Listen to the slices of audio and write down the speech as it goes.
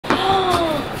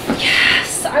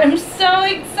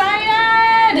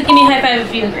Give me a high five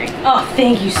if you agree. Oh,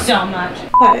 thank you so much.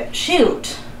 But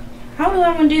shoot, how do I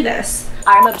want to do this?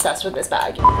 I'm obsessed with this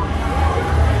bag.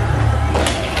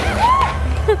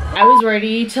 I was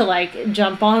ready to like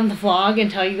jump on the vlog and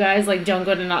tell you guys like don't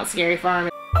go to Not Scary Farm.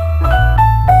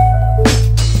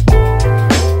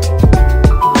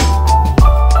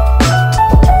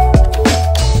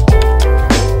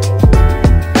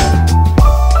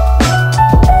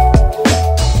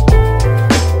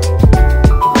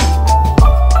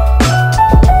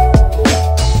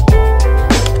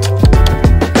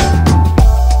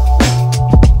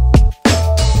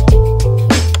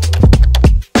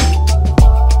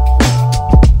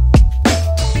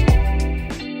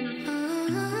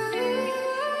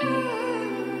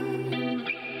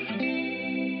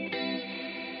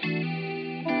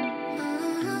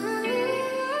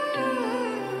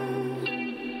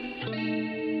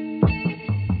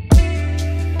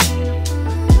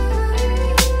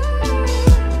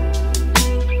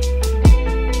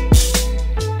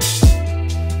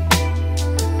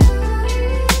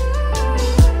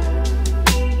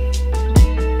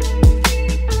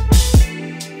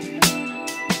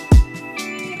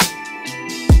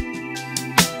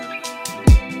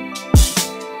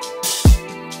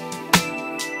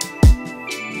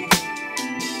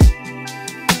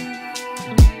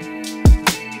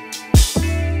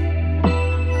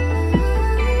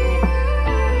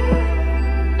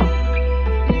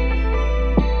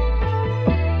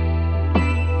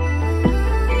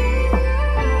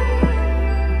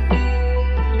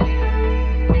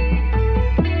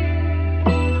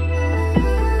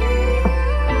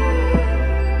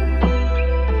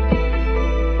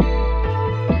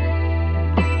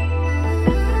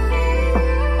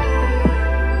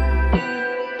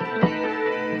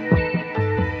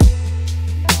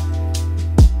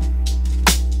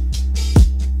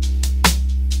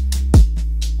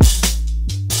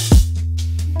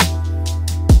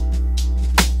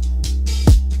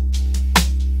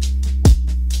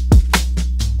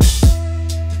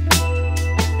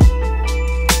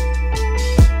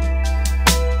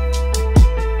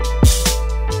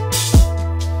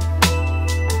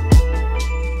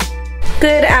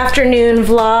 Good afternoon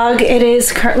vlog. It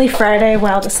is currently Friday.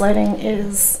 Wow, this lighting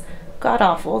is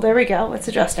god-awful. There we go, it's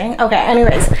adjusting. Okay,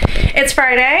 anyways, it's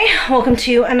Friday. Welcome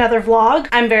to another vlog.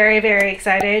 I'm very, very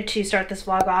excited to start this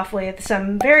vlog off with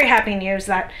some very happy news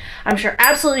that I'm sure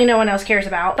absolutely no one else cares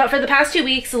about. But for the past 2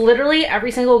 weeks, literally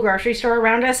every single grocery store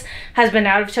around us has been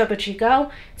out of Topo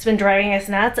Chico. It's been driving us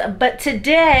nuts. But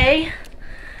today,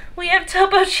 we have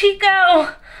Topo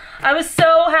Chico. I was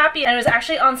so happy, and it was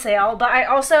actually on sale, but I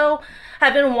also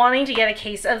have been wanting to get a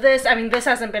case of this. I mean, this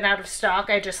hasn't been out of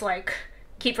stock. I just like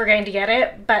keep forgetting to get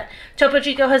it, but Topo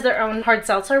Chico has their own hard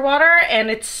seltzer water and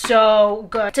it's so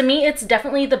good. To me, it's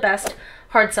definitely the best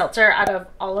hard seltzer out of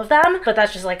all of them, but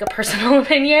that's just like a personal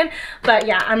opinion. But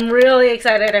yeah, I'm really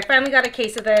excited. I finally got a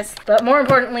case of this, but more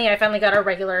importantly, I finally got our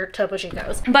regular Topo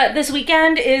Chicos. But this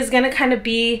weekend is gonna kind of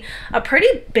be a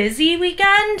pretty busy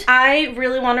weekend. I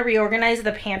really want to reorganize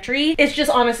the pantry. It's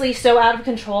just honestly so out of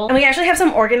control. And we actually have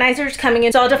some organizers coming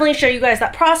in, so I'll definitely show you guys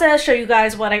that process, show you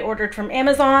guys what I ordered from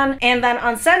Amazon. And then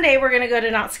on Sunday, we're gonna go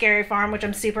to Not Scary Farm, which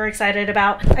I'm super excited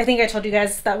about. I think I told you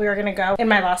guys that we were gonna go in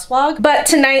my last vlog, but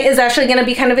tonight is actually gonna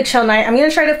be kind of a chill night. I'm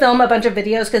gonna try to film a bunch of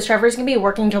videos because Trevor's gonna be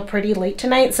working till pretty late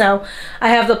tonight, so I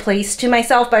have the place to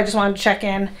myself, but I just wanted to check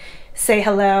in, say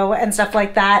hello and stuff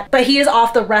like that. But he is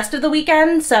off the rest of the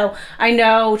weekend, so I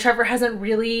know Trevor hasn't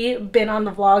really been on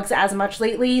the vlogs as much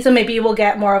lately, so maybe we'll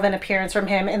get more of an appearance from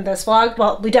him in this vlog.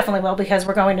 Well, we definitely will because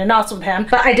we're going to Knott's with him.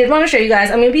 But I did want to show you guys,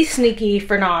 I'm gonna be sneaky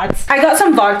for Knott's. I got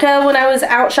some vodka when I was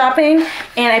out shopping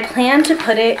and I plan to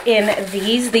put it in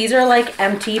these. These are like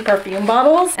empty perfume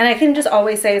bottles, and I can just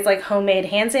always say it's like homemade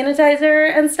hand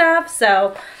sanitizer and stuff.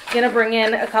 So I'm gonna bring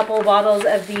in a couple bottles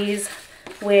of these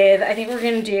with, I think we're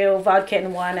gonna do vodka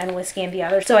in one and whiskey in the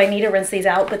other. So I need to rinse these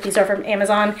out, but these are from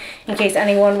Amazon in case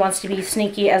anyone wants to be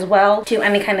sneaky as well to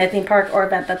any kind of theme park or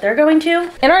event that they're going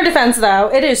to. In our defense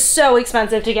though, it is so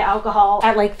expensive to get alcohol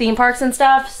at like theme parks and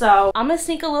stuff, so I'm gonna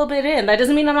sneak a little bit in. That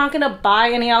doesn't mean I'm not gonna buy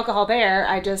any alcohol there,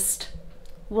 I just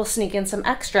will sneak in some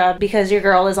extra because your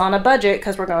girl is on a budget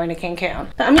because we're going to Cancun.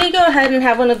 I'm gonna go ahead and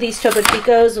have one of these Topo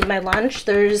Chicos with my lunch.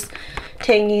 There's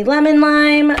tangy lemon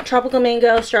lime, tropical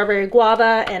mango, strawberry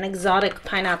guava, and exotic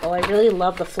pineapple. I really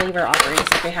love the flavor offerings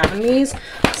that they have in these.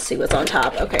 Let's see what's on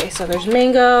top. Okay, so there's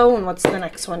mango, and what's the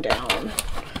next one down?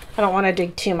 I don't want to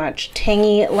dig too much.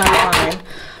 Tangy lemon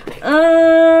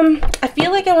lime. I feel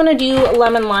like I want to do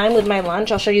lemon lime with my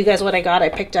lunch. I'll show you guys what I got. I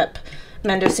picked up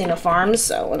Mendocino Farms,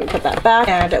 so let me put that back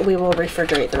and we will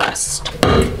refrigerate the rest.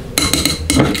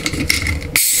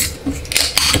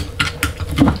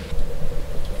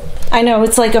 I know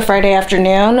it's like a Friday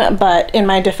afternoon, but in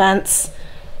my defense,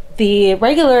 the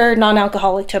regular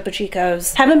non-alcoholic Topo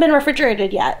Chicos haven't been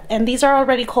refrigerated yet, and these are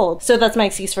already cold. So that's my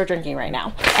excuse for drinking right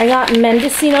now. I got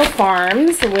Mendocino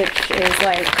Farms, which is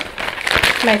like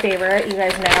my favorite. You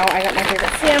guys know I got my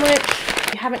favorite sandwich.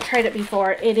 If you haven't tried it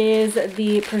before, it is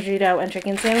the prosciutto and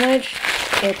chicken sandwich.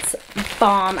 It's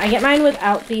bomb. I get mine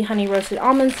without the honey roasted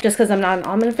almonds just because I'm not an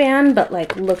almond fan, but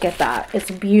like look at that. It's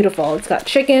beautiful. It's got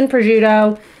chicken,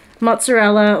 prosciutto,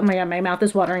 mozzarella, oh my god, my mouth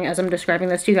is watering as I'm describing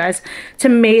this to you guys,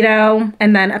 tomato,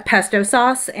 and then a pesto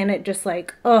sauce, and it just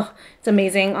like, oh, it's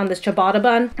amazing on this ciabatta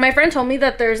bun. My friend told me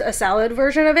that there's a salad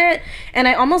version of it, and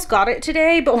I almost got it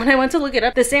today, but when I went to look it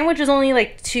up, the sandwich is only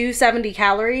like 270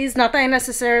 calories. Not that I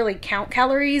necessarily count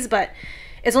calories, but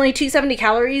it's only 270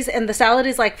 calories, and the salad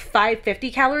is like 550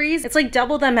 calories. It's like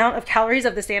double the amount of calories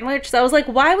of the sandwich. So I was like,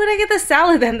 why would I get the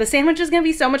salad then? The sandwich is gonna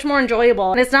be so much more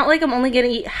enjoyable. And it's not like I'm only gonna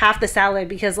eat half the salad,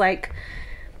 because like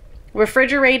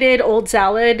refrigerated old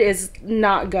salad is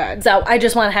not good. So I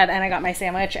just went ahead and I got my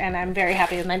sandwich, and I'm very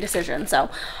happy with my decision. So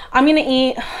I'm gonna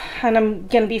eat, and I'm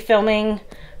gonna be filming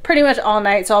pretty much all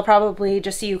night, so I'll probably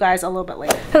just see you guys a little bit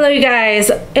later. Hello you guys,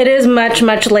 it is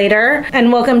much later,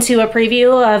 and welcome to a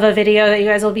preview of a video that you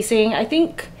guys will be seeing, I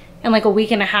think in like a week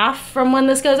and a half from when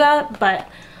this goes up. But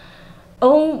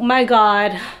oh my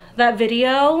god, that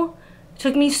video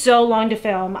took me so long to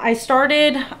film. I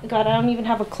started, god, I don't even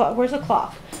have a clock. Where's the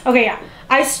clock? Okay, yeah,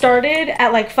 I started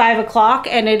at like 5 o'clock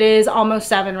and it is almost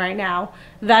 7 right now.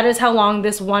 That is how long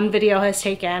this one video has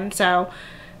taken. So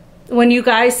when you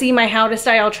guys see my how to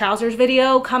style trousers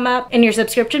video come up in your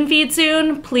subscription feed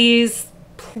soon, please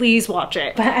watch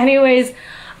it. But anyways,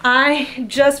 I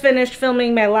just finished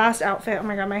filming my last outfit. Oh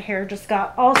my god, my hair just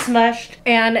got all smushed,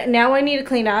 and now I need to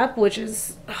clean up, which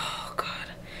is, oh god,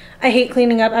 I hate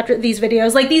cleaning up after these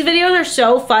videos. Like, these videos are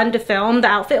so fun to film, the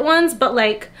outfit ones, but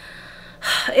like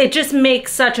it just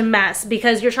makes such a mess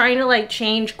because you're trying to like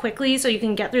change quickly so you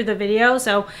can get through the video.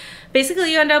 So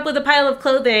basically you end up with a pile of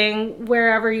clothing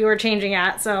wherever you were changing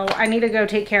at. So I need to go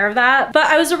take care of that. But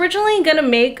I was originally gonna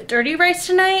make dirty rice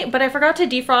tonight, but I forgot to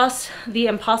defrost the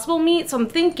Impossible meat. So I'm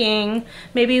thinking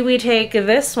maybe we take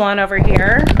this one over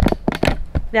here.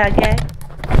 That guy,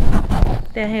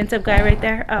 that handsome guy right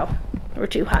there. Oh, we're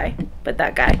too high, but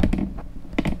that guy.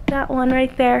 That one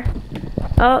right there.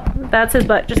 Oh, that's his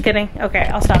butt. Just kidding. Okay,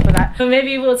 I'll stop with that. So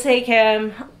maybe we'll take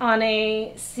him on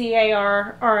a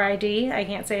CARRID. I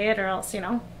can't say it or else, you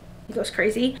know, he goes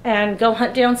crazy. And go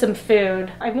hunt down some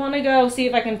food. I want to go see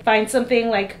if I can find something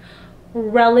like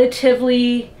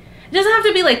relatively, it doesn't have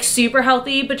to be like super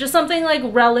healthy, but just something like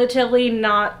relatively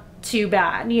not too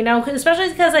bad, you know, especially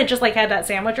because I just like had that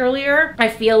sandwich earlier. I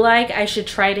feel like I should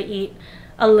try to eat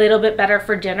a little bit better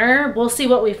for dinner. We'll see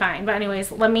what we find. But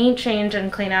anyways, let me change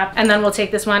and clean up, and then we'll take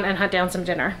this one and hunt down some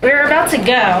dinner. We're about to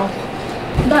go,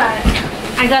 but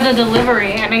I got a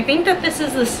delivery, and I think that this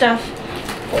is the stuff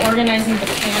for organizing the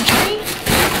pantry.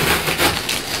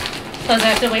 Because I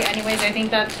have to wait anyways. I think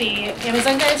that the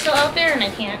Amazon guy is still out there, and I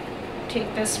can't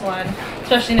take this one,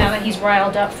 especially now that he's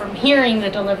riled up from hearing the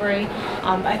delivery.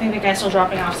 I think the guy's still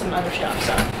dropping off some other stuff,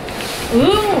 so.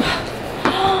 Ooh.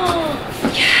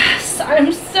 Yes,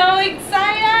 I'm so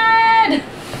excited.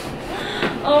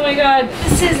 Oh my god.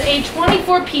 This is a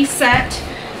 24-piece set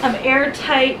of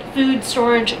airtight food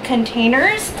storage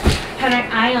containers. Had my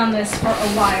eye on this for a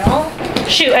while.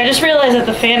 Shoot, I just realized that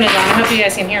the fan is on. I hope you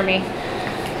guys can hear me.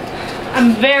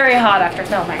 I'm very hot after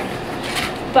filming.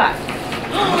 But,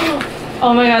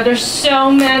 oh my god, there's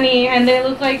so many, and they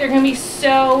look like they're gonna be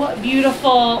so beautiful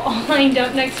all lined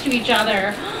up next to each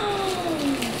other.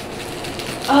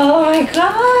 Oh my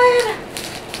god!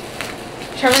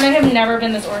 Trevor and I have never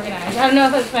been this organized. I don't know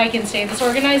if I can stay this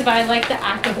organized, but I like the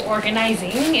act of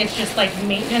organizing. It's just like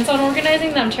maintenance on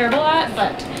organizing that I'm terrible at,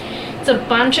 but it's a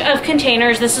bunch of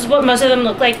containers. This is what most of them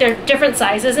look like. They're different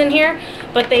sizes in here,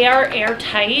 but they are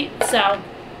airtight, so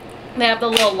they have the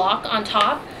little lock on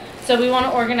top. So we want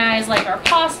to organize like our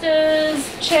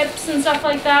pastas, chips, and stuff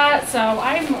like that. So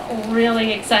I'm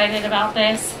really excited about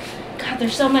this. God,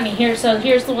 there's so many here. So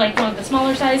here's the like one of the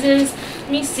smaller sizes. Let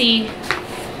me see.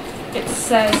 It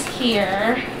says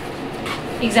here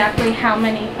exactly how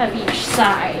many of each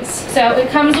size. So it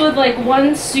comes with like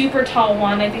one super tall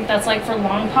one. I think that's like for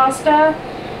long pasta.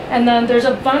 And then there's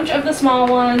a bunch of the small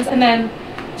ones, and then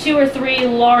 2 or 3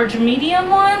 large medium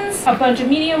ones, a bunch of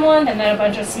medium ones, and then a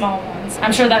bunch of small ones.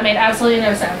 I'm sure that made absolutely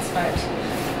no sense, but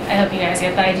I hope you guys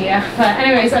get the idea. But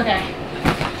anyways, okay.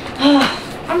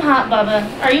 I'm hot, Bubba.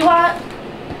 Are you hot?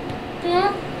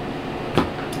 Yeah?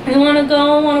 You wanna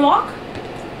go on a walk?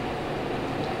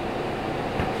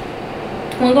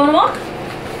 Wanna go on a walk?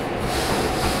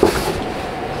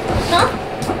 No?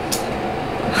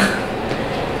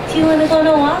 Do you want to go on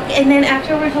a walk? And then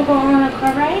afterwards we'll go on a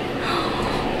car ride?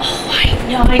 Oh, I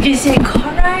know, I just said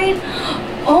car ride.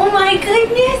 Oh my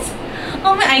goodness.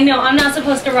 Oh my, I know, I'm not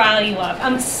supposed to rile you up.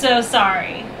 I'm so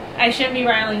sorry. I shouldn't be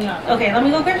riling you up. Okay, let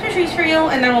me go grab some treats for you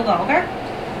and then we'll go, okay?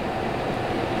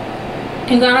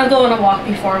 I'm gonna go on a walk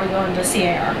before we go into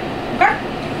CAR, okay?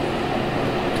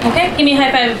 Okay, give me a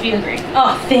high five if you agree.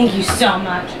 Oh, thank you so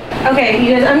much. Okay,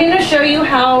 you guys, I'm gonna show you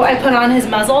how I put on his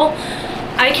muzzle.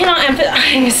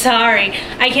 I'm sorry.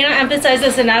 I cannot emphasize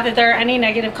this enough. If there are any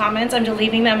negative comments, I'm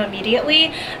deleting them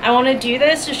immediately. I want to do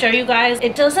this to show you guys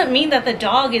it doesn't mean that the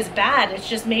dog is bad. It's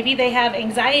just maybe they have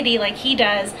anxiety like he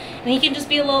does, and he can just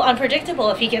be a little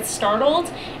unpredictable. If he gets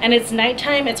startled and it's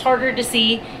nighttime, it's harder to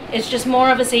see. It's just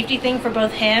more of a safety thing for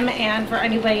both him and for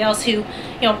anybody else who, you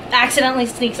know, accidentally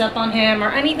sneaks up on him or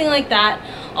anything like that.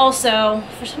 Also,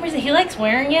 for some reason, he likes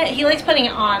wearing it. He likes putting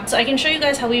it on. So I can show you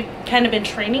guys how we've kind of been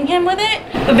training him with it.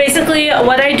 But basically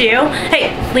what I do,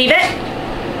 hey, leave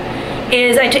it,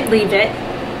 is I take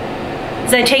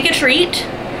a treat,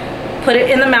 put it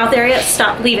in the mouth area,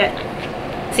 stop, leave it.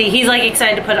 See, he's like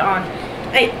excited to put it on.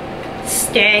 Hey,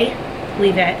 stay,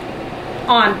 leave it,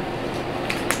 on.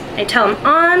 I tell him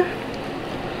on,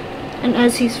 and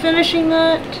as he's finishing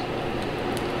that,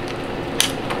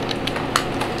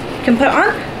 you can put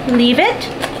on, leave it,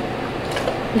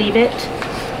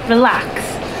 relax.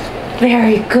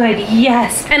 Very good,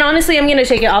 yes. And honestly, I'm gonna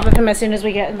take it off of him as soon as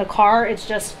we get in the car. It's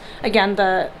just, again,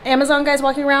 the Amazon guy's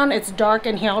walking around, it's dark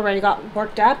and he already got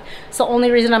worked up. So the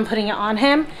only reason I'm putting it on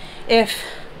him, if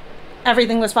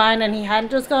everything was fine and he hadn't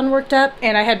just gotten worked up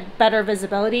and I had better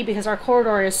visibility, because our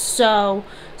corridor is so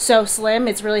slim,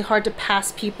 it's really hard to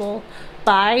pass people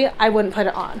by, I wouldn't put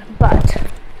it on. But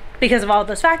because of all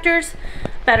those factors,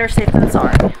 better safe than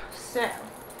sorry. So,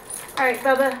 all right,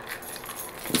 Bubba,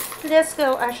 let's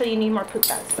go. Actually, you need more poop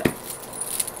bags, but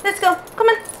let's go. Come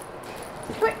on.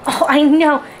 Come here. Oh, I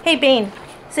know. Hey, Bane,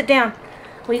 sit down.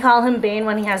 We call him Bane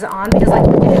when he has it on because,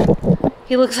 like,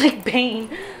 he looks like Bane.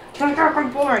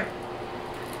 Good boy.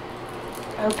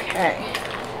 Okay.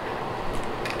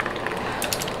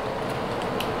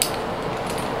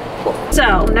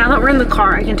 So now that we're in the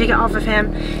car, I can take it off of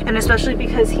him, and especially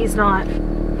because he's not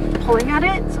pulling at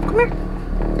it. So come here.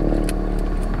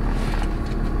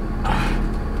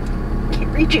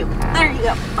 Can't reach you. There you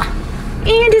go.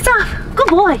 And it's off. Good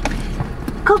boy.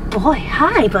 Good boy.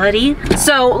 Hi, buddy.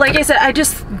 So, like I said, I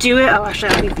just do it. Oh,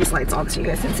 actually, I'll leave these lights on so you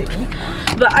guys can see me.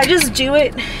 But I just do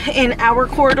it in our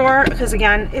corridor because,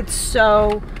 again, it's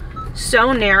so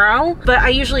narrow. But I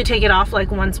usually take it off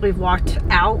like once we've walked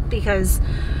out because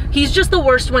he's just the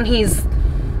worst when he's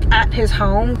at his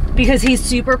home because he's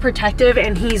super protective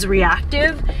and he's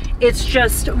reactive. It's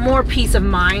just more peace of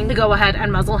mind to go ahead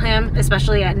and muzzle him,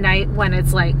 especially at night when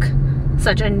it's like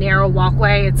such a narrow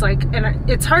walkway. It's like, and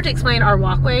it's hard to explain our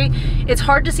walkway. It's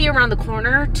hard to see around the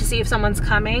corner to see if someone's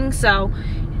coming. So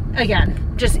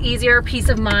again, just easier, peace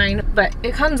of mind. But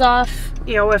it comes off,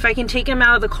 you know, if I can take him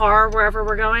out of the car wherever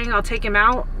we're going, I'll take him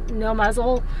out. No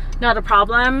muzzle, not a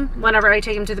problem. Whenever I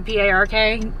take him to the PARK,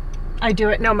 I do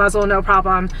it no muzzle, no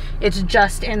problem. It's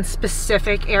just in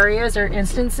specific areas or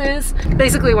instances,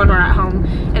 basically when we're at home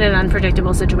in an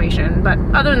unpredictable situation. But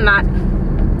other than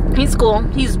that, he's cool.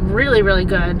 He's really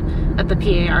good at the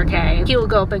PARK. He will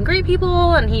go up and greet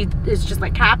people and he is just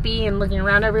like happy and looking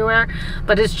around everywhere,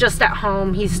 but it's just at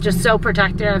home. He's just so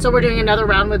protective. So we're doing another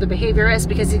round with the behaviorist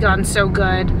because he's gotten so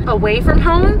good away from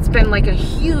home. It's been like a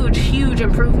huge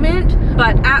improvement,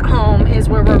 but at home is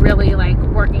where we're really like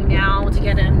working now to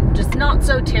get him just not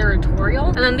so territorial.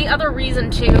 And then the other reason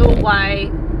too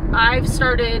why I've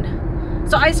started,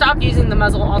 so I stopped using the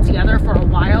muzzle altogether for a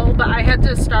while, but I had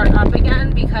to start up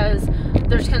again because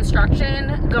there's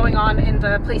construction going on in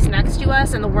the place next to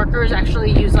us and the workers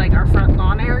actually use like our front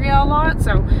lawn area a lot.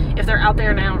 So if they're out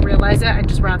there and I don't realize it, I'd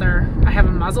just rather I have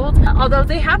him muzzled. Although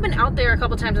they have been out there a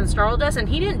couple times and startled us and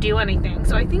he didn't do anything.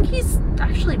 So I think he's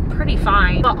actually pretty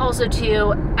fine. But also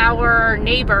too, our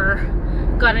neighbor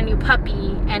got a new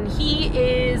puppy and he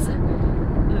is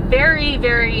very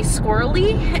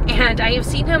squirrely, and I have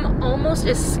seen him almost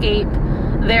escape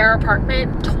their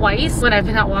apartment twice when I've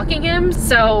been out walking him.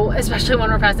 So especially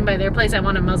when we're passing by their place, I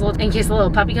want him muzzled in case the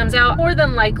little puppy comes out. More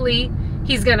than likely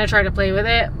he's gonna try to play with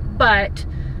it, but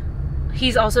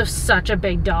he's also such a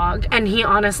big dog and he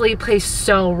honestly plays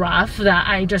so rough that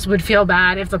I just would feel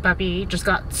bad if the puppy just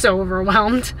got so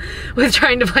overwhelmed with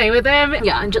trying to play with him.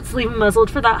 Yeah, and just leave him muzzled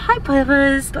for that. Hi,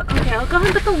 Puffas. But okay, I'll go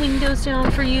ahead and put the windows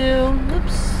down for you.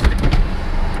 Oops.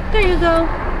 There you go.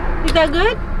 Is that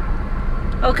good?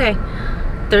 Okay.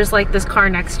 There's like this car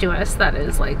next to us that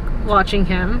is like watching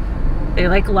him. They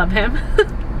like love him.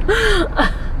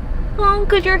 Oh,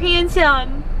 because you're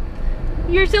handsome.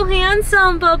 You're so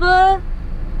handsome, Bubba.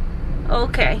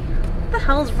 Okay. What the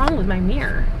hell is wrong with my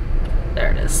mirror?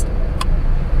 There it is.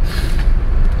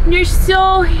 You're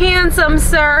so handsome,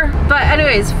 sir. But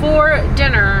anyways, for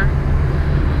dinner,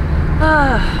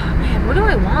 man, what do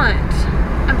I want?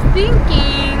 I'm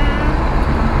thinking,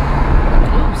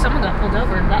 oh, someone got pulled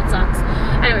over. That sucks.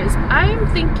 Anyways, I'm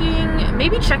thinking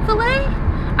maybe Chick-fil-A.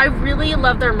 I really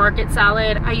love their market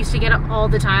salad. I used to get it all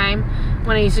the time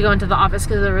when I used to go into the office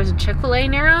because there was a Chick-fil-A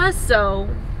near us. So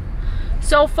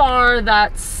far,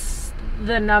 that's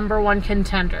the #1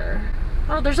 contender.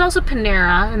 Oh, there's also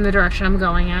Panera in the direction I'm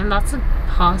going in. That's a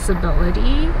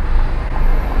possibility.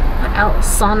 What else?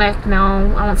 Sonic?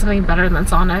 No, I want something better than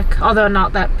Sonic. Although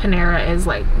not that Panera is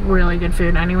like really good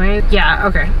food anyway. Yeah,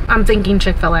 okay. I'm thinking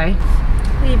Chick-fil-A.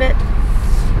 Leave it.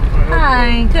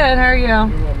 Hi, good, how are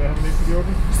you?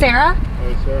 Sarah?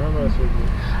 Hi, Sarah, how may I serve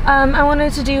you? I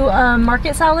wanted to do a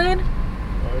market salad.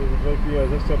 Would like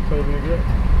the zest up flavor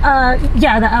vinaigrette?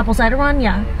 Yeah, the apple cider one,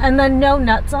 yeah. And then no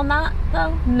nuts on that,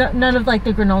 though? No, none of like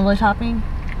the granola topping?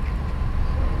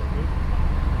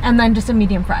 And then just a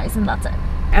medium fries, and that's it.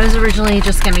 I was originally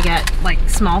just gonna get like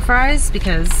small fries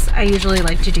because I usually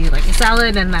like to do like a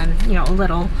salad and then, you know, a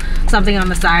little something on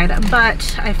the side.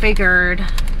 But I figured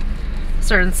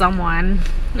certain someone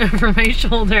over my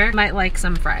shoulder might like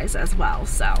some fries as well,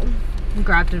 so I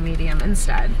grabbed a medium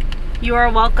instead. You are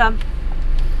welcome.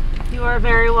 You are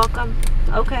very welcome.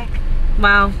 Okay.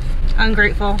 Wow.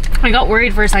 Ungrateful. I got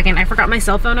worried for a second. I forgot my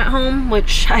cell phone at home,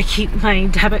 which I keep my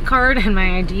debit card and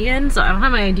my ID in, so I don't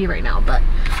have my ID right now, but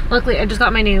luckily I just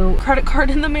got my new credit card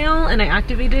in the mail and I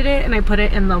activated it and I put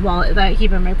it in the wallet that I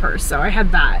keep in my purse, so I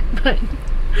had that. But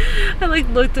I like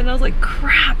looked and I was like,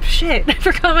 crap, shit, I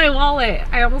forgot my wallet.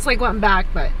 I almost like went back,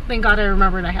 but thank God I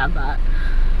remembered I had that.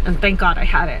 And thank God I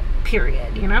had it,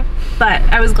 period, you know? But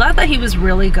I was glad that he was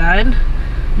really good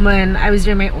when I was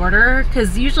doing my order,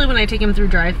 because usually when I take him through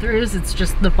drive-thrus, it's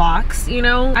just the box, you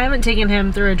know? I haven't taken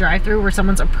him through a drive-thru where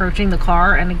someone's approaching the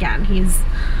car, and again, he's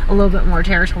a little bit more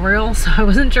territorial, so I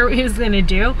wasn't sure what he was gonna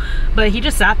do, but he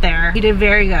just sat there. He did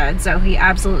very good, so he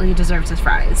absolutely deserves his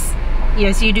fries.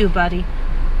 Yes, you do, buddy.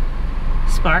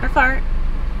 Sparta fart.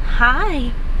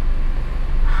 Hi.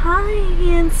 Hi,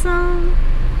 handsome.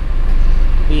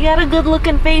 You got a good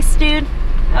looking face, dude.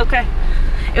 Okay.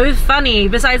 It was funny,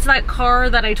 besides that car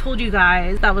that I told you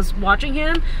guys that was watching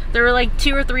him, there were like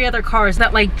 2 or 3 other cars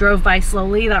that like drove by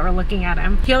slowly that were looking at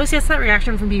him. He always gets that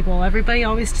reaction from people. Everybody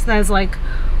always says like,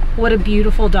 what a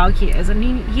beautiful dog he is. And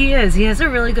he is. He has a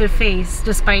really good face,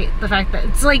 despite the fact that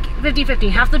it's like 50-50.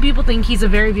 Half the people think he's a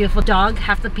very beautiful dog,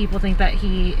 half the people think that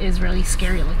he is really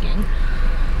scary looking.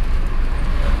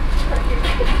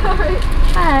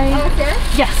 Hi.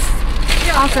 Yes.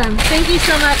 Awesome. Thank you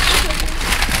so much.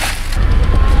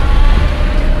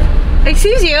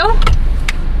 Excuse you.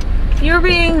 You're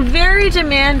being very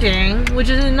demanding, which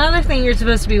is another thing you're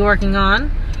supposed to be working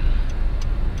on.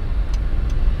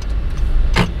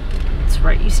 That's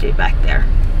right, you stay back there.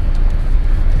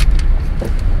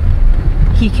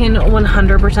 He can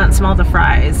 100% smell the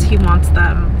fries. He wants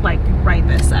them like right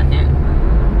this second.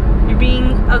 You're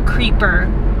being a creeper.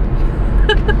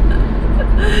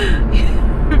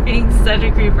 You're being such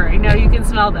a creeper. I know you can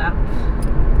smell them.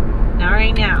 Not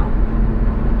right now.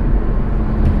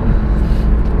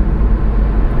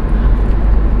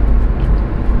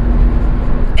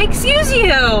 Excuse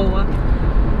you!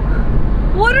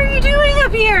 What are you doing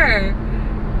up here?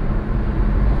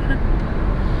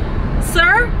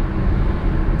 Sir?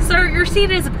 Sir, your seat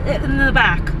is in the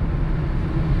back.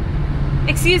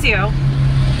 Excuse you.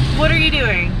 What are you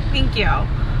doing? Thank you.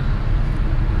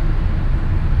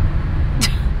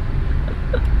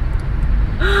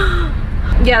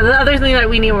 Yeah, the other thing that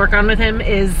we need to work on with him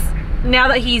is now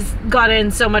that he's gotten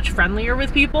so much friendlier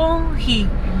with people, he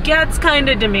gets kind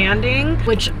of demanding,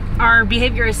 which our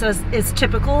behavior says is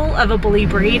typical of a bully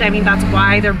breed. I mean, that's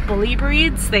why they're bully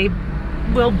breeds. They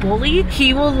will bully.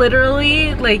 He will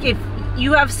literally, like, if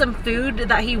you have some food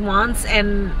that he wants,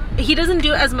 and he doesn't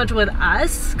do it as much with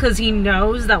us because he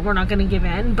knows that we're not going to give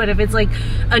in, but if it's like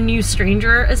a new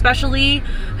stranger especially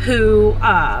who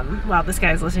wow, this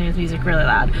guy's listening to music really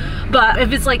loud, but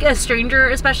if it's like a stranger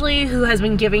especially who has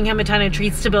been giving him a ton of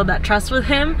treats to build that trust with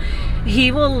him,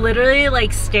 he will literally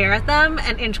like stare at them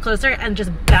and inch closer and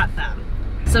just bat them.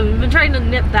 So we've been trying to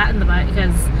nip that in the butt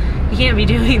because you can't be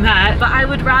doing that, but I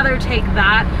would rather take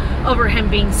that over him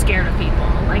being scared of people.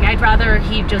 Like, I'd rather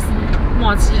he just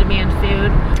wants to demand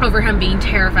food over him being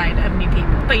terrified of new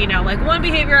people. But you know, like one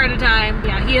behavior at a time.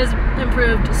 Yeah, he has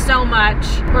improved so much.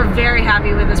 We're very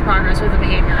happy with his progress with the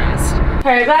behaviorist.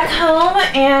 All right, back home,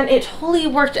 and it totally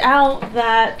worked out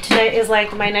that today is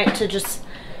like my night to just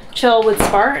chill with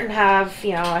Spart and have,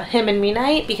 you know, a him and me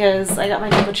night, because I got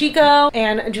my Topo Chico,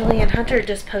 and Julian Hunter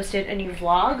just posted a new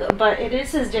vlog, but it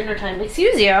is his dinner time.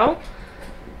 Excuse you,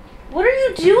 what are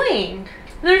you doing?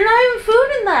 There's not even food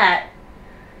in that.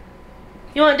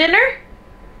 You want dinner?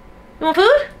 You want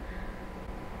food?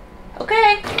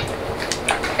 Okay.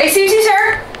 Excuse you,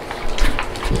 sir.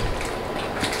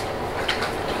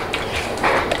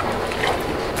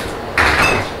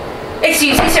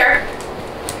 Excuse me, sir.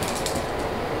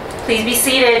 Please be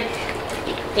seated.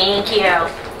 Thank you.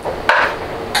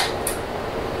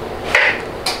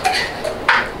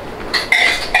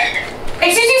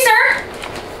 Excuse me, sir.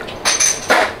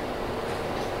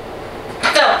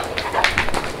 Go.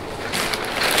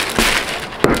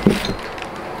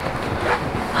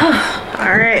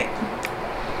 All right.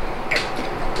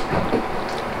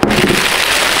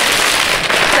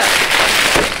 So,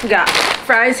 we got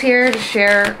fries here to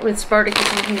share with Spartacus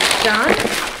when he's done.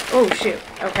 Oh shoot.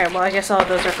 Okay, well I guess all of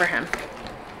those are for him.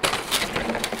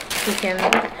 He can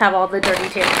have all the dirty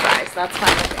table fries. That's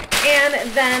fine with me.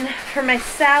 And then for my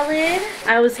salad,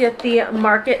 I always get the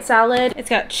market salad. It's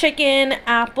got chicken,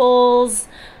 apples,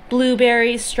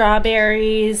 blueberries,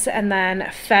 strawberries, and then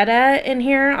feta in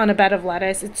here on a bed of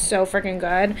lettuce. It's so freaking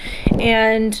good.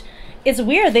 And it's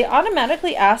weird, they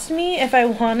automatically asked me if I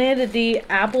wanted the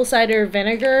apple cider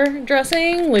vinegar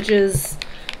dressing, which is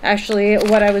actually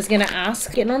what I was gonna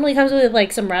ask. It normally comes with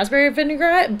like some raspberry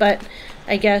vinaigrette, but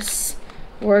I guess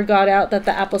word got out that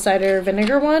the apple cider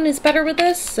vinegar one is better with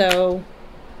this, so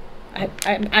I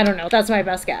don't know. That's my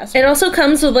best guess. It also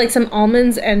comes with like some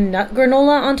almonds and nut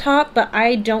granola on top, but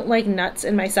I don't like nuts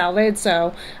in my salad,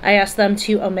 so I asked them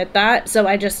to omit that. So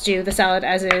I just do the salad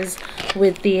as is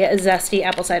with the zesty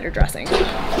apple cider dressing.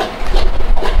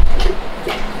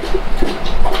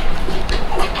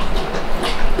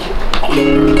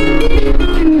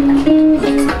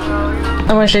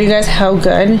 I want to show you guys how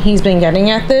good he's been getting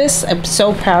at this. I'm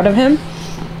so proud of him.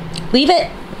 Leave it.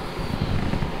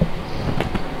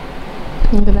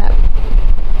 Look at that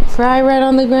fry right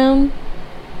on the ground.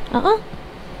 I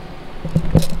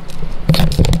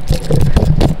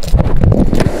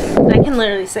can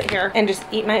literally sit here and just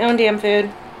eat my own damn food.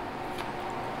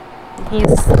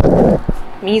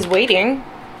 He's waiting.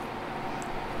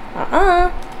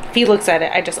 If he looks at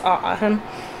it, I just him.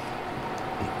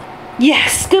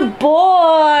 Yes, good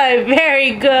boy.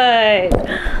 Very good.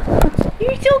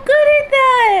 You're so good at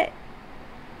that.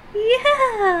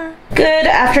 Yeah. Good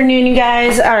afternoon, you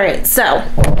guys. All right, so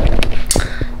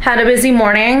had a busy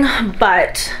morning,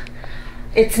 but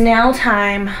it's now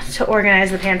time to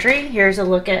organize the pantry. Here's a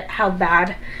look at how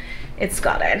bad it's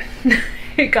gotten.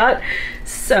 It got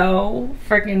so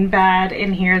freaking bad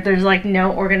in here. There's like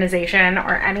no organization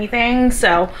or anything,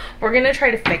 so we're gonna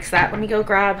try to fix that. Let me go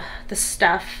grab the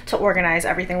stuff to organize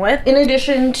everything with. In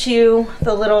addition to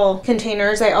the little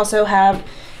containers, I also have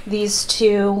these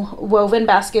two woven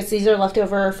baskets. These are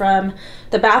leftover from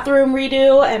the bathroom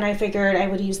redo, and I figured I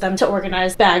would use them to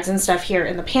organize bags and stuff here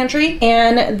in the pantry.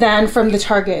 And then from the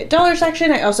Target dollar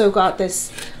section, I also got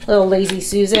this little Lazy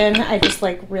Susan. I just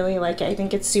like really like it. I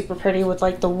think it's super pretty with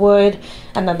like the wood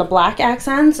and then the black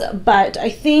accents. But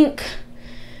I think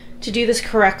to do this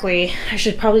correctly, I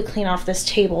should probably clean off this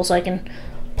table so I can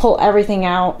pull everything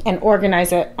out and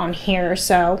organize it on here.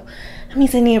 So that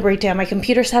means I need to break down my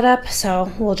computer setup,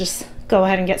 so we'll just go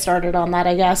ahead and get started on that,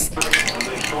 I guess.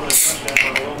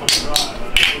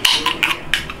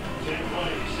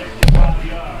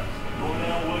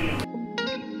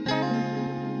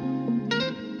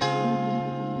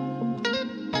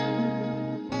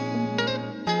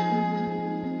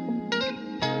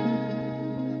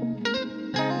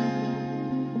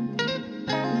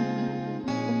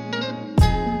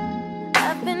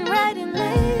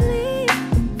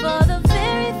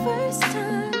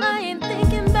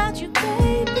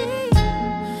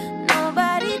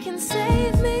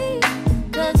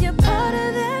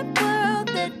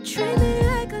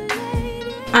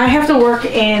 I have to work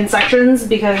in sections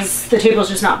because the table's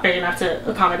just not big enough to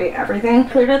accommodate everything.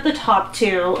 Cleared out the top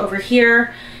two over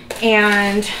here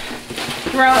and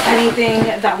throw out anything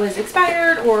that was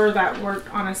expired or that we're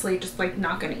honestly just like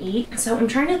not gonna eat. So I'm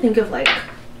trying to think of like,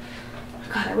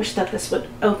 God, I wish that this would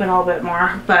open a little bit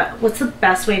more, but what's the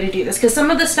best way to do this? Because some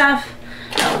of the stuff,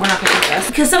 no, we're not gonna do this.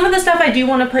 Because some of the stuff I do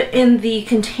want to put in the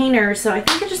container, so I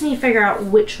think I just need to figure out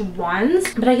which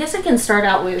ones. But I guess I can start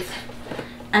out with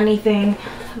anything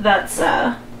that's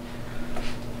gonna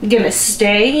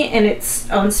stay in its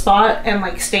own spot and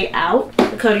like stay out.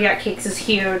 The Kodiak Cakes is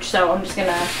huge, so I'm just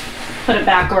gonna put it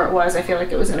back where it was. I feel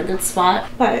like it was in a good spot.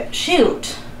 But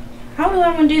shoot, how do I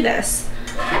want to do this?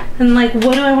 And like,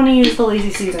 what do I want to use the lazy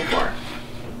Susan for?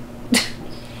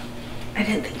 I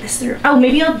didn't think this through. Oh,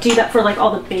 maybe I'll do that for like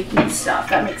all the baking stuff.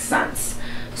 That makes sense.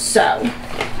 So, and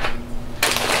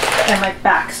like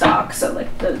back stock. So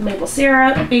like the maple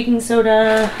syrup, baking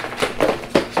soda,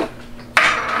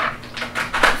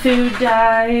 food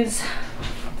dyes.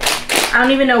 I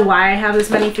don't even know why I have this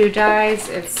many food dyes.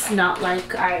 It's not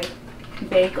like I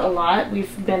bake a lot.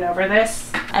 We've been over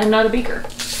this. I'm not a baker.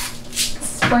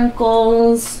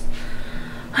 Sprinkles.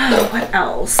 Oh, what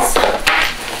else?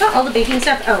 Not all the baking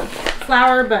stuff. Oh,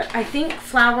 flour, but I think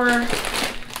flour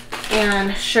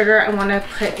and sugar I want to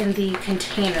put in the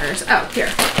containers. Oh, here.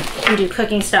 I can do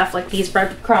cooking stuff like these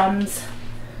breadcrumbs.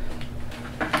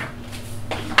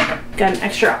 Got an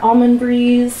extra almond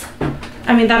breeze.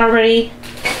 I mean, that already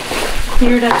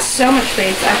cleared up so much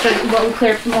space. Actually, what will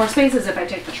clear up more space is if I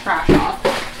take the trash off.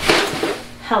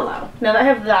 Hello. Now that I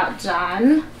have that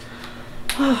done,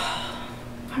 oh,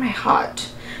 why am I hot?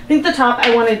 I think the top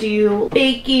I want to do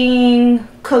baking,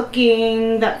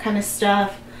 cooking, that kind of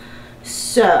stuff.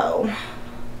 So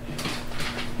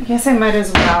I guess I might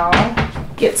as well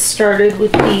get started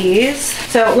with these.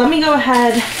 So let me go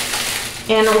ahead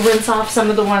and rinse off some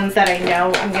of the ones that I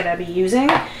know I'm going to be using,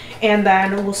 and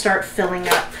then we'll start filling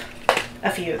up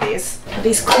a few of these.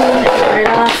 These clean right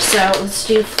off, so let's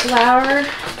do flour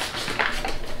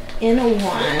in a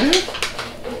 1.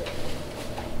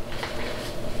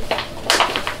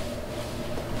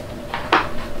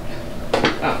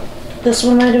 Oh, this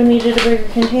one might have needed a bigger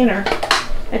container.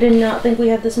 I did not think we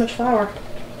had this much flour.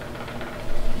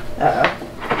 Uh-oh.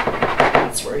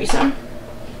 That's worrisome.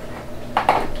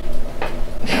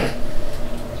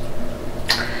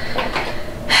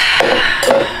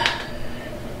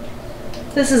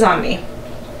 This is on me.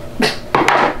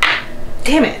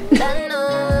 Damn it. I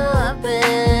know I've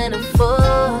been a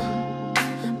fool,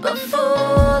 but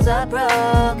fools are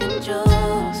broken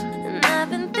jewels. And I've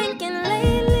been thinking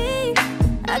lately,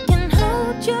 I can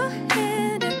hold your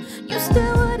hand and you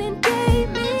still wouldn't date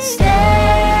me.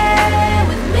 Stay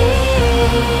with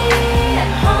me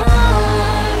at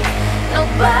home.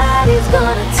 Nobody's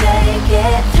gonna take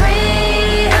it.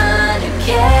 300K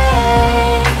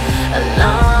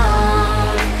alone.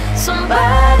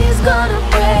 Somebody's gonna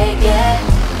break it.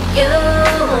 You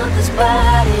want this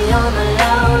body on the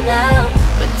low now,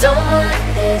 but don't want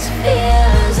these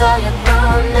feelings. All you're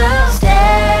grown now.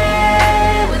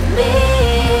 Stay with me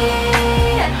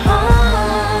at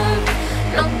home.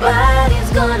 Nobody's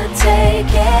gonna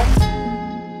take it.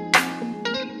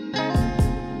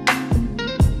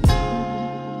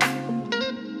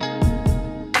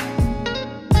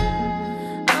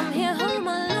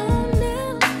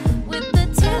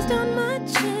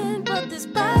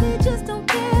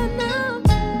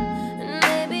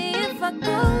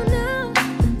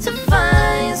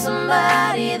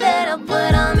 That'll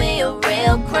put on me a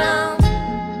real crown.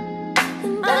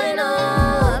 And I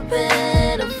know I've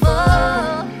been a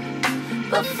fool,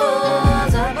 but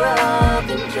fools are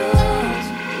broken jewels.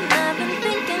 And I've been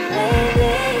thinking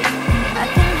lately, I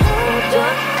can hold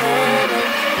your hand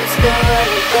and you still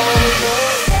wouldn't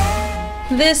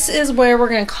go. This is where we're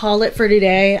gonna call it for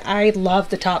today. I love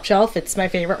the top shelf. It's my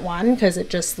favorite one because it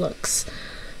just looks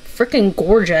freaking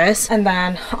gorgeous. And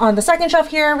then on the second shelf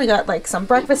here we got like some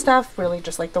breakfast stuff, really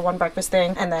just like the one breakfast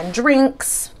thing, and then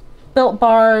drinks, Built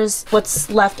bars, what's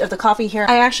left of the coffee here.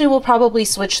 I actually will probably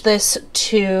switch this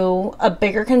to a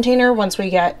bigger container once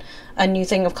we get a new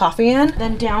thing of coffee in.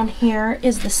 Then down here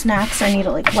is the snacks. I need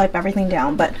to like wipe everything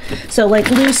down, but so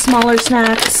like loose smaller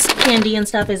snacks, candy and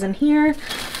stuff is in here.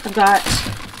 I've got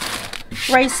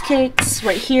rice cakes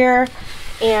right here.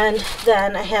 And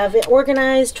then I have it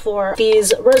organized for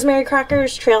these rosemary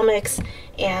crackers, trail mix,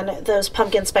 and those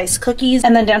pumpkin spice cookies.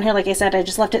 And then down here, like I said, I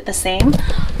just left it the same.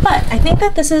 But I think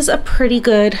that this is a pretty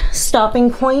good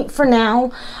stopping point for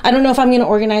now. I don't know if I'm going to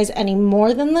organize any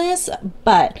more than this,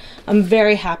 but I'm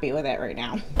very happy with it right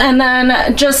now. And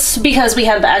then just because we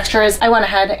had the extras, I went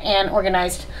ahead and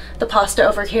organized the pasta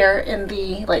over here in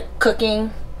the like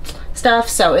cooking stuff,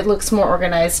 so it looks more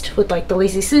organized with like the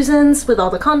Lazy Susans with all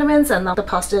the condiments and the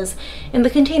pastas in the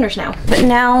containers now. But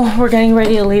now we're getting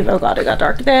ready to leave. Oh god, it got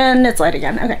dark. Then it's light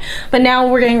again. Okay, but now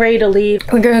we're getting ready to leave.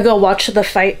 We're gonna go watch the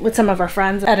fight with some of our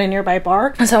friends at a nearby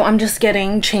bar. So I'm just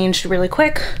getting changed really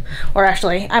quick, or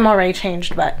actually I'm already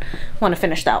changed, but want to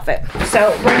finish the outfit.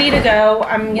 So ready to go.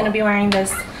 I'm gonna be wearing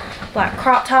this black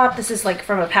crop top. This is like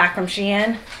from a pack from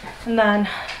Shein, and then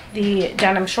the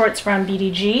denim shorts from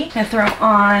BDG. I throw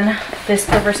on this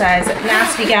oversized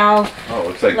Nasty Gal oh,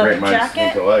 looks like leather great minds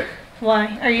jacket. think alike.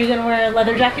 Why? Are you gonna wear a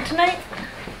leather jacket tonight?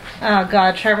 Oh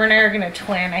god, Trevor and I are gonna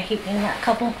twin. I hate being that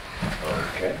couple.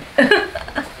 Okay.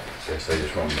 Seriously,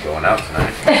 just won't be going out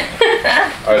tonight.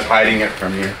 I was hiding it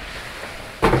from you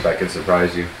so I could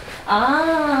surprise you.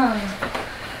 Ah.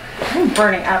 I'm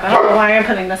burning up. I don't know why I'm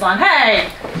putting this on. Hey!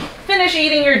 Finish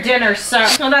eating your dinner, sir.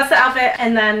 So that's the outfit.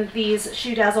 And then these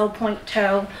Shoe Dazzle point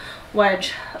toe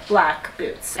wedge black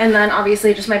boots. And then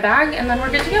obviously just my bag, and then we're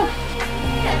good to go.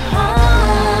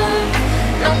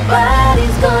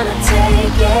 Nobody's gonna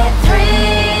take it.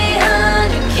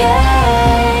 300K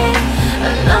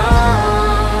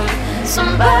alone.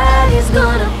 Somebody's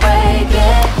gonna break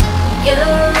it. You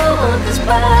want this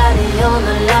body on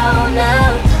the low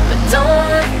now, but don't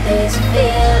want these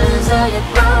feelings. Are you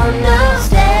grown now?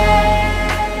 Stay.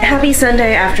 Happy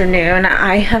Sunday afternoon.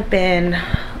 I have been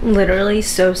literally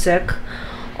so sick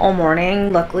all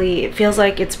morning. Luckily, it feels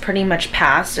like it's pretty much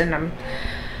past, and I'm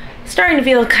starting to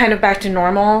feel kind of back to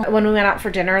normal. When we went out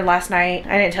for dinner last night,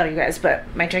 I didn't tell you guys, but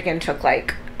my chicken took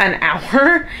like an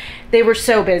hour. They were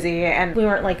so busy, and we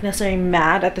weren't like necessarily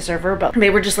mad at the server, but they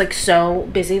were just like so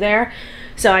busy there.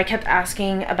 So I kept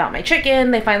asking about my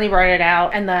chicken. They finally brought it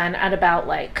out, and then at about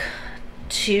like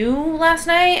 2 last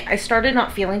night, I started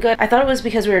not feeling good. I thought it was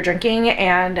because we were drinking,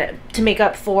 and to make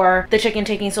up for the chicken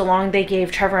taking so long, they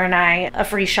gave Trevor and I a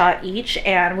free shot each,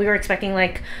 and we were expecting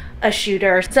like a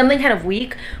shooter, something kind of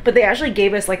weak, but they actually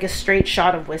gave us like a straight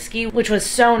shot of whiskey, which was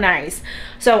so nice.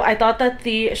 So I thought that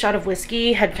the shot of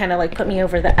whiskey had kind of like put me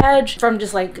over the edge from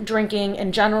just like drinking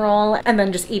in general and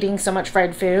then just eating so much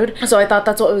fried food. So I thought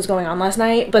that's what was going on last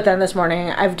night. But then this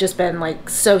morning I've just been like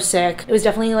so sick. It was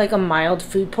definitely like a mild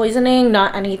food poisoning,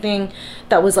 not anything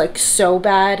that was like so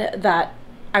bad that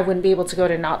I wouldn't be able to go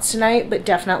to KNOTT tonight, but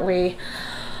definitely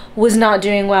was not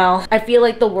doing well. I feel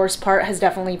like the worst part has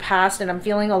definitely passed, and I'm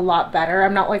feeling a lot better.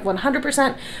 I'm not like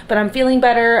 100%, but I'm feeling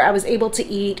better. I was able to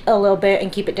eat a little bit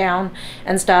and keep it down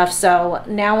and stuff, so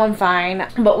now I'm fine.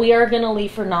 But we are gonna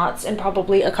leave for KNOTT in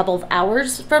probably a couple of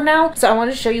hours from now, so I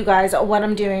want to show you guys what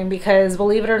I'm doing, because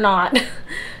believe it or not,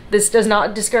 this does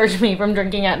not discourage me from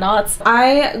drinking at KNOTT.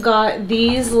 I got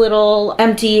these little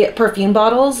empty perfume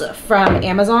bottles from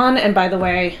Amazon, and by the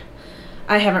way,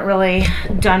 I haven't really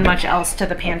done much else to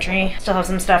the pantry. Still have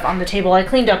some stuff on the table. I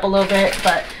cleaned up a little bit,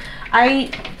 but I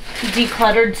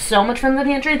decluttered so much from the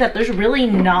pantry that there's really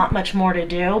not much more to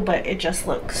do, but it just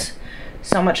looks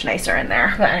so much nicer in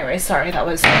there. But anyway, sorry, that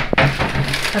was a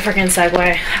freaking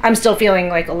segue. I'm still feeling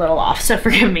like a little off, so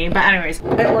forgive me. But anyways,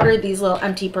 I ordered these little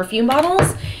empty perfume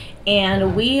bottles,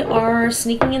 and we are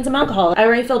sneaking in some alcohol. I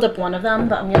already filled up one of them,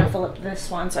 but I'm gonna fill up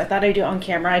this one, so I thought I'd do it on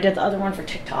camera. I did the other one for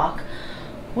TikTok.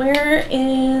 Where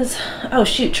is, oh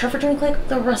shoot, Trevor drank like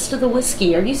the rest of the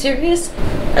whiskey. Are you serious?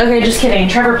 Okay, just kidding.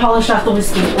 Trevor polished off the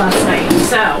whiskey last night.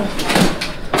 So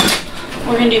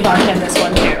we're gonna do vodka in this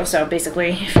one too. So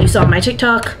basically, if you saw my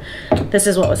TikTok, this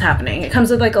is what was happening. It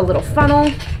comes with like a little funnel.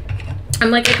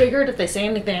 I'm like, I figured if they say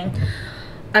anything,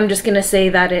 I'm just gonna say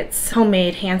that it's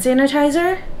homemade hand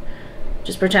sanitizer.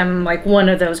 Just pretend I'm like one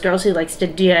of those girls who likes to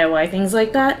DIY things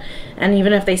like that. And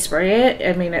even if they spray it,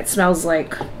 I mean, it smells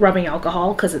like rubbing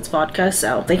alcohol because it's vodka,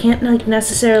 so they can't like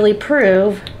necessarily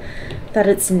prove that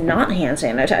it's not hand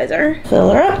sanitizer.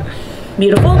 Fill her up.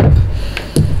 Beautiful.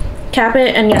 Cap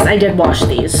it, and yes, I did wash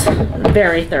these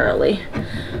very thoroughly.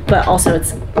 But also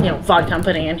it's, you know, vodka I'm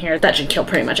putting in here. That should kill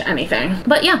pretty much anything.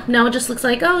 But yeah, now it just looks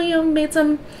like, oh, you made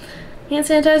some hand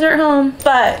sanitizer at home.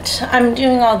 But I'm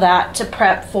doing all that to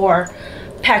prep for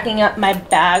packing up my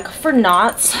bag for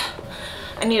KNOTT.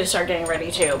 I need to start getting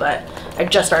ready too, but I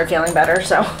just started feeling better,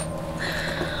 so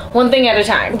one thing at a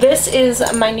time. This is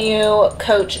my new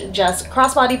Coach Jess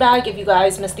crossbody bag. If you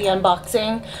guys missed the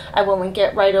unboxing, I will link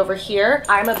it right over here.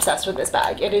 I'm obsessed with this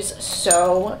bag. It is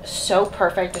so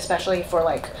perfect, especially for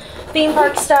like theme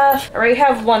park stuff. I already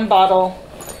have one bottle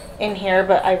in here,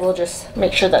 but I will just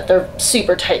make sure that they're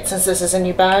super tight since this is a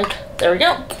new bag. There we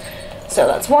go. So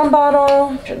that's one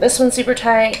bottle. This one's super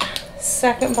tight.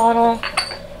 Second bottle.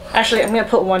 Actually, I'm gonna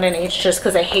put one in each just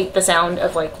because I hate the sound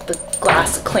of like the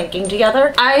glass clinking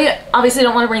together. I obviously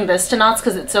don't want to bring this to KNOTT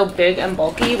because it's so big and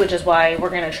bulky, which is why we're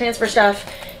gonna transfer stuff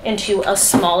into a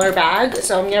smaller bag.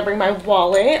 So I'm gonna bring my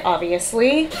wallet,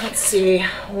 obviously. Let's see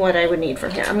what I would need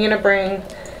from here. I'm gonna bring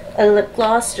a lip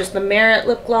gloss, just the Merit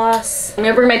lip gloss. I'm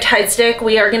gonna bring my Tide stick.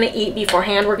 We are gonna eat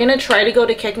beforehand. We're gonna try to go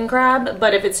to Kickin Crab,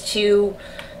 but if it's too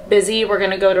busy, we're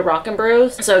gonna go to Rock and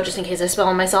Brews. So just in case I spill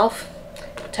on myself,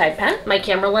 Tide pen, my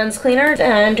camera lens cleaner,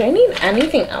 and do I need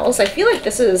anything else? I feel like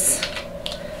this is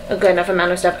a good enough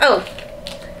amount of stuff. Oh,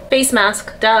 face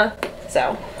mask, duh.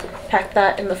 So pack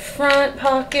that in the front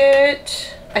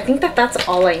pocket. I think that that's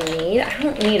all I need. I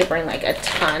don't need to bring like a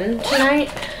ton tonight.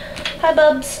 Hi,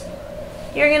 Bubs.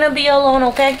 You're gonna be alone,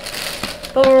 okay?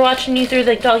 But we're watching you through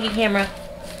the doggy camera.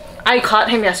 I caught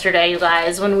him yesterday, you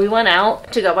guys. When we went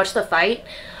out to go watch the fight,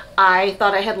 I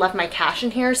thought I had left my cash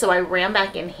in here, so I ran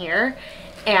back in here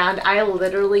and I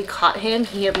literally caught him.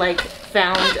 He had like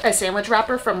found a sandwich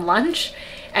wrapper from lunch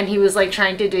and he was like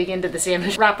trying to dig into the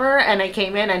sandwich wrapper, and I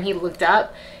came in and he looked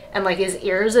up and like his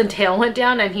ears and tail went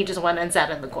down and he just went and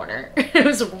sat in the corner. It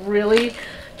was really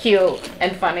cute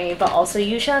and funny, but also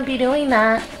you shouldn't be doing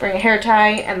that. Bring a hair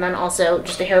tie and then also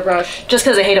just a hairbrush, just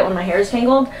because I hate it when my hair is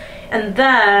tangled. And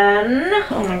then,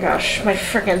 oh my gosh, my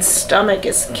freaking stomach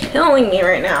is killing me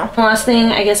right now. The last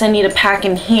thing I guess I need to pack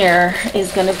in here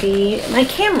is gonna be my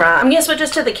camera. I'm gonna switch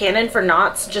this to the Canon for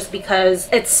KNOTT just because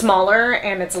it's smaller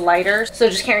and it's lighter. So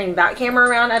just carrying that camera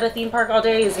around at a theme park all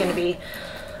day is gonna be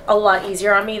a lot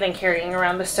easier on me than carrying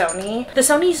around the Sony. The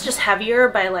Sony's just heavier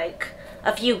by like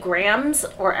a few grams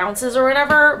or ounces or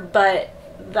whatever, but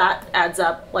that adds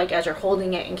up like as you're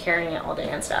holding it and carrying it all day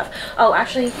and stuff. Oh,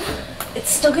 actually, it's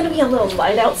still gonna be a little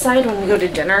light outside when we go to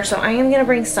dinner, so I am gonna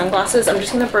bring sunglasses. I'm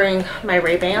just gonna bring my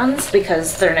Ray-Bans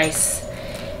because they're nice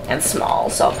and small.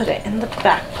 So I'll put it in the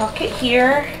back pocket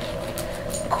here.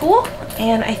 Cool.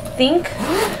 And I think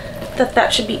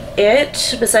that should be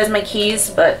it besides my keys,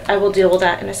 but I will deal with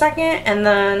that in a second. And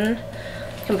then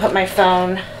I can put my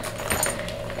phone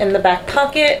in the back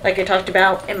pocket like I talked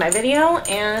about in my video,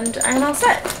 and I'm all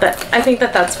set. But I think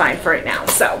that's fine for right now.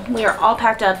 So we are all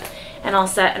packed up and all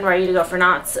set and ready to go for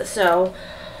KNOTT. So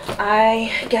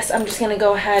I guess I'm just gonna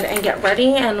go ahead and get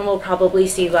ready, and we'll probably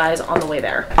see you guys on the way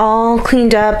there. All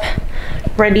cleaned up,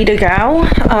 ready to go.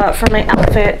 For my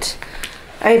outfit,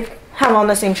 I have on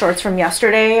the same shorts from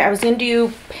yesterday. I was gonna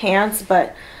do pants,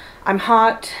 but I'm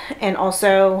hot, and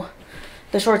also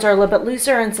the shorts are a little bit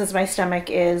looser, and since my stomach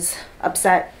is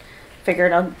upset,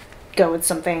 figured I'll go with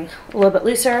something a little bit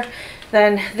looser.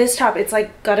 Then this top, it's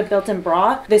like got a built-in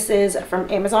bra. This is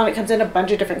from Amazon. It comes in a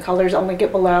bunch of different colors. I'll link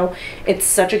it below. It's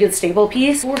such a good staple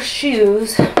piece. For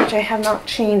shoes, which I have not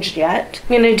changed yet,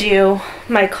 I'm gonna do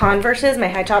my Converses, my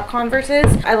high top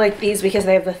Converses. I like these because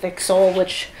they have the thick sole,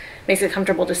 which makes it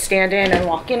comfortable to stand in and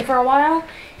walk in for a while.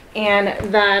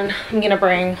 And then I'm gonna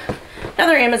bring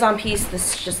another Amazon piece.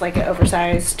 This is just like an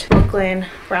oversized Brooklyn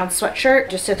brown sweatshirt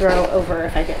just to throw over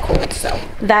if I get cold. So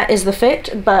that is the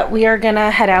fit, but we are gonna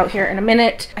head out here in a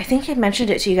minute. I think I mentioned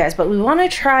it to you guys, but we want to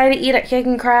try to eat at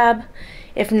Kickin Crab.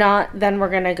 If not, then we're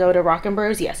gonna go to Rockin'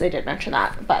 Bros. Yes, I did mention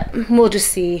that, but we'll just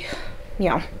see, you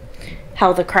know,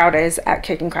 how the crowd is at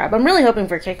Kickin Crab. I'm really hoping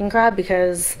for Kickin Crab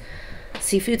because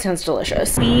seafood sounds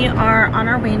delicious. We are on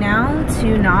our way now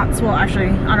to KNOTT. Well, actually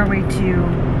on our way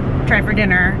to try for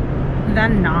dinner,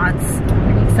 then KNOTT.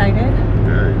 Are you excited?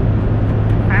 Very.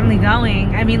 Finally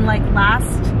going. I mean, like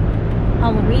last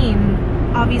Halloween,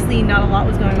 obviously not a lot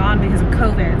was going on because of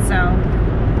COVID, so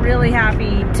really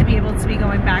happy to be able to be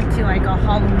going back to like a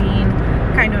Halloween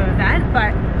kind of event,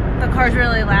 but the car's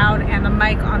really loud and the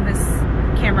mic on this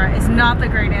camera is not the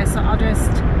greatest, so I'll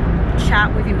just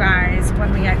chat with you guys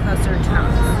when we get closer to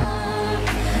KNOTT.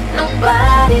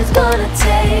 Nobody's gonna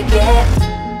take it.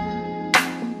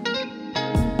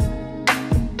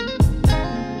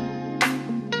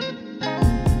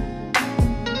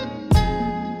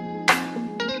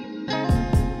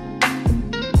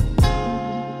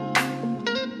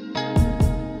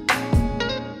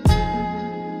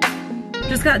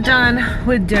 Just got done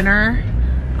with dinner.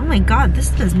 Oh my god, this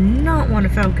does not want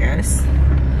to focus.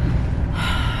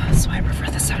 So I prefer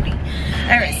the Sony.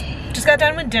 Anyways, just got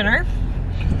done with dinner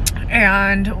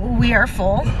and we are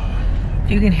full.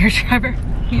 If you can hear Trevor,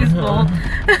 he's full.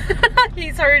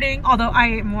 He's hurting. Although I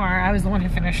ate more. I was the one who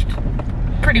finished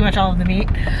pretty much all of the meat.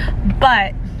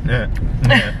 But oh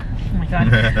my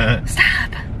god.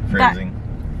 Stop. Phrasing.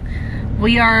 But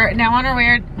we are now on our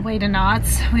way to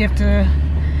KNOTT. We have to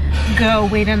go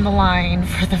wait in the line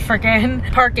for the freaking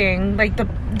parking. Like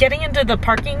getting into the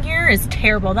parking here is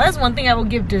terrible. That is one thing I will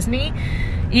give Disney,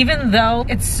 even though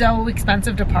it's so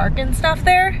expensive to park and stuff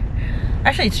there.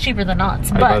 Actually, it's cheaper than KNOTT. I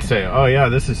was about to say, oh yeah,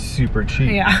 this is super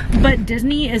cheap. Yeah, but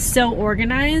Disney is so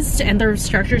organized and their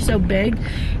structure's so big,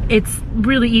 it's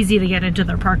really easy to get into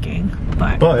their parking.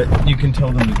 But you can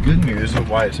tell them the good news of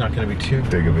why it's not going to be too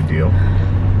big of a deal.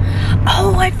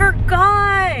 Oh, I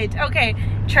forgot. Okay,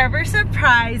 Trevor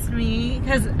surprised me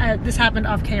because this happened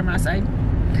off camera, so I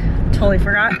totally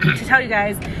forgot to tell you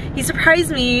guys. He surprised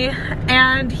me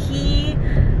and he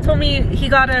told me he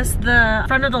got us the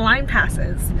front of the line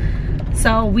passes.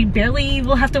 So we barely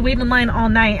will have to wait in line all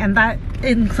night, and that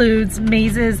includes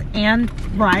mazes and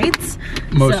rides.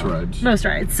 Most rides. Most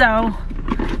rides. So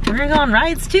we're gonna go on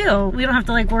rides too. We don't have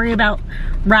to like worry about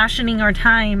rationing our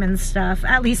time and stuff,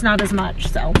 at least not as much.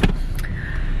 So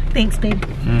thanks, babe.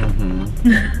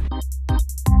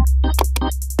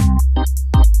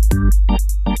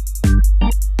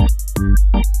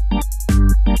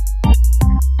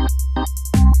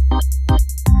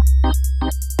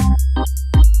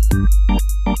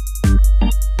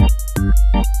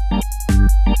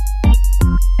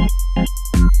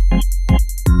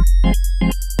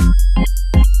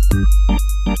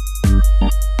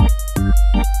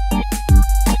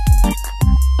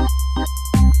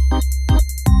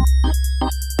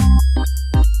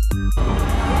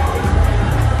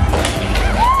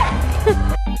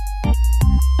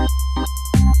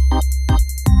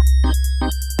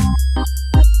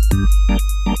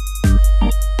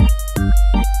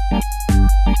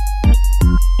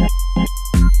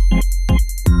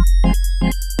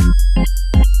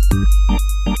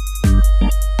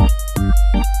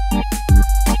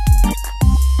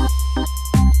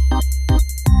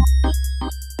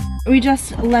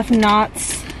 just left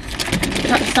Knott's.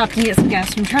 Stopped to get some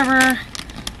gas from Trevor.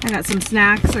 I got some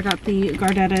snacks. I got the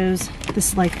Gardettos. This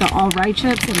is like the all right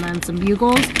chips, and then some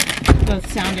Bugles. Both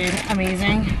sounded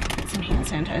amazing. Some hand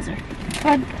sanitizer.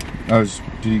 Bud,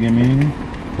 Did you get me anything?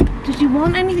 did you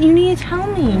want anything? You need to tell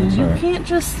me. You Sorry. can't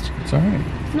just It's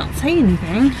alright. not say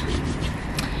anything.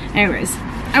 Anyways,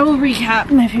 I will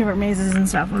recap my favorite mazes and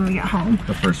stuff when we get home.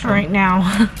 The first For one. right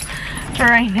now. For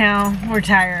right now, we're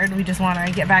tired. We just want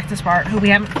to get back to Spart, who we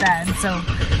haven't fed, so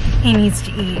he needs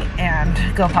to eat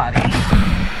and go potty.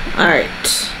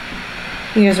 Alright.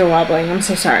 You guys are wobbling. I'm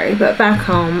so sorry. But back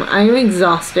home, I am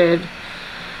exhausted.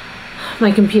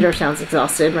 My computer sounds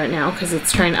exhausted right now because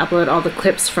it's trying to upload all the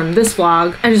clips from this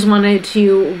vlog. I just wanted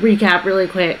to recap really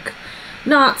quick.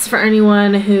 KNOTT's for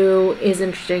anyone who is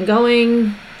interested in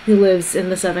going, who lives in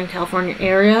the Southern California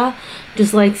area.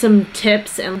 Just like some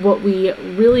tips and what we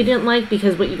really didn't like,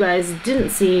 because what you guys didn't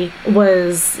see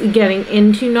was getting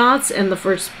into KNOTT's, and the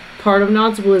first part of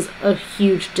KNOTT's was a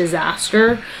huge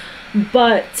disaster,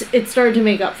 but it started to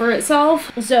make up for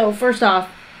itself. So first off,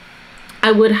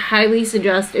 I would highly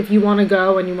suggest, if you want to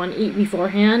go and you want to eat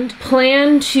beforehand,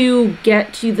 plan to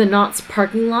get to the KNOTT's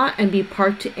parking lot and be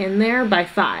parked in there by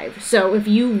 5. So if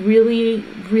you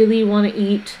really want to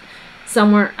eat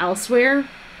somewhere elsewhere,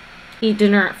 eat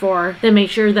dinner at 4, then make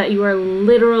sure that you are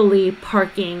literally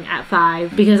parking at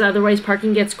 5, because otherwise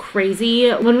parking gets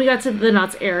crazy. When we got to the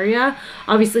KNOTT's area,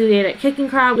 obviously they ate at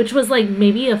Kickin, which was like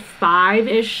maybe a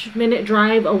 5-ish minute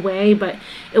drive away, but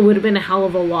it would have been a hell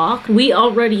of a walk. We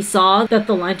already saw that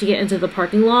the line to get into the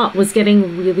parking lot was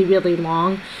getting really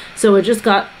long, so it just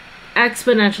got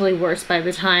exponentially worse by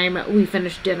the time we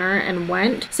finished dinner and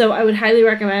went. So I would highly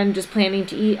recommend just planning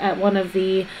to eat at one of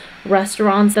the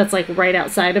restaurants that's like right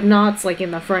outside of KNOTT's, like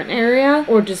in the front area,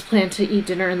 or just plan to eat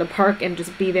dinner in the park and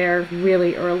just be there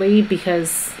really early,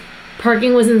 because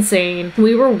parking was insane.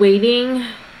 We were waiting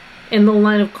in the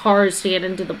line of cars to get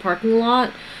into the parking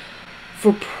lot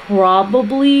for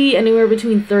probably anywhere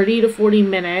between 30 to 40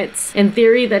 minutes. In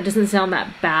theory, that doesn't sound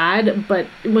that bad, but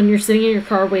when you're sitting in your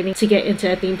car waiting to get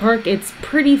into a theme park, it's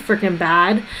pretty freaking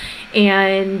bad.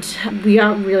 And we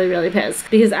got really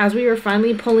pissed, because as we were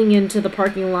finally pulling into the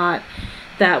parking lot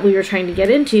that we were trying to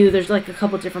get into, there's like a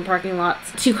couple different parking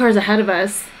lots. 2 cars ahead of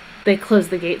us, they closed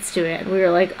the gates to it. And we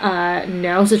were like,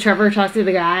 no. So Trevor talked to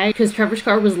the guy, because Trevor's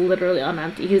car was literally on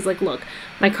empty. He was like, look,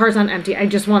 my car's on empty. I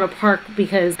just want to park,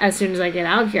 because as soon as I get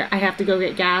out here, I have to go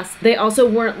get gas. They also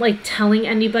weren't like telling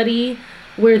anybody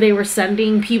where they were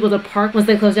sending people to park once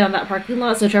they closed down that parking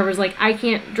lot. So Trevor's like, I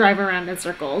can't drive around in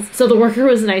circles. So the worker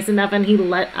was nice enough and he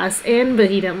let us in, but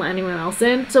he didn't let anyone else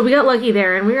in. So we got lucky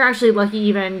there, and we were actually lucky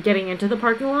even getting into the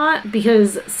parking lot,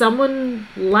 because someone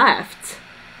left,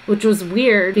 which was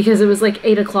weird, because it was like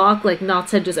 8 o'clock, like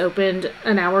KNOTT's had just opened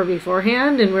an hour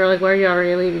beforehand, and we were like, why are you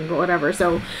already leaving? But whatever.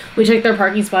 So we checked their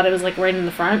parking spot. It was like right in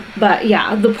the front. But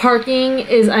yeah, the parking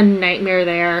is a nightmare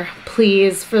there.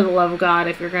 Please, for the love of God,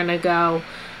 if you're gonna go,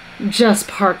 just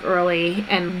park early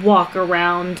and walk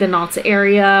around the KNOTT's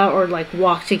area, or like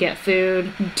walk to get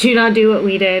food. Do not do what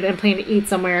we did and plan to eat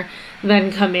somewhere, then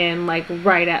come in like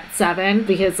right at 7,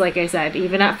 because like I said,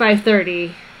 even at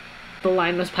 5:30, the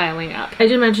line was piling up. I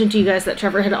did mention to you guys that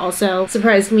Trevor had also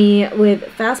surprised me with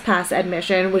fast pass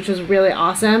admission, which was really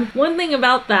awesome. One thing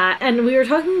about that, and we were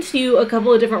talking to a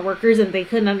couple of different workers and they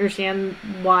couldn't understand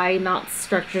why KNOTT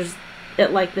structures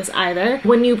it like this either.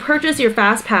 When you purchase your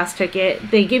fast pass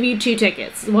ticket, they give you 2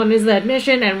 tickets. One is the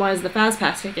admission and one is the fast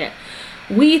pass ticket.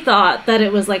 We thought that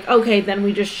it was like, okay, then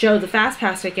we just show the fast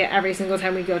pass ticket every single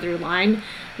time we go through line.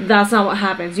 That's not what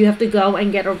happens. You have to go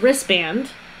and get a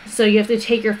wristband. So you have to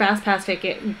take your fast pass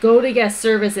ticket, go to guest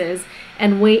services,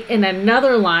 and wait in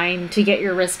another line to get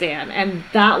your wristband. And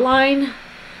that line,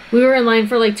 we were in line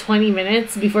for like 20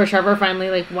 minutes before Trevor finally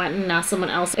like went and asked someone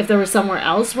else if there was somewhere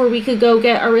else where we could go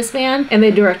get a wristband, and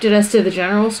they directed us to the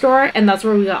general store, and that's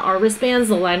where we got our wristbands.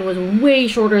 The line was way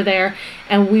shorter there,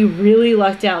 and we really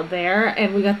lucked out there,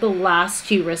 and we got the last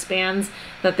 2 wristbands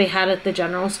that they had at the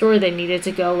general store. They needed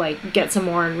to go like get some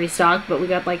more and restock, but we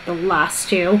got like the last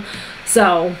 2.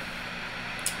 So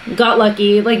got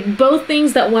lucky. Like both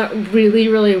things that went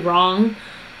really wrong,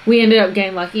 we ended up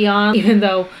getting lucky on, even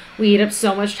though we ate up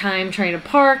so much time trying to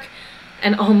park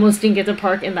and almost didn't get to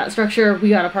park in that structure. We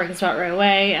got a parking spot right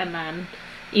away, and then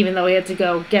even though we had to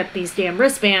go get these damn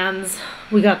wristbands,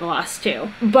 we got the last 2.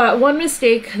 But one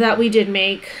mistake that we did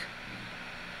make,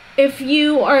 if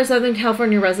you are a Southern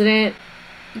California resident,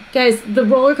 guys, the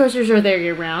roller coasters are there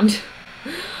year round.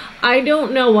 I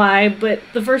don't know why, but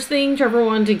the first thing Trevor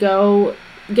wanted to go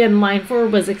get in line for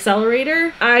was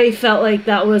Accelerator. I felt like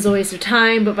that was a waste of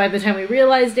time, but by the time we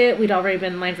realized it, we'd already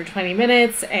been in line for 20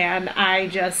 minutes, and I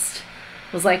just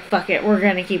was like, fuck it, we're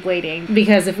gonna keep waiting,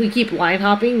 because if we keep line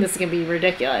hopping, this is gonna be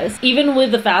ridiculous. Even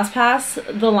with the Fast Pass,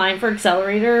 the line for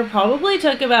Accelerator probably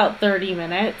took about 30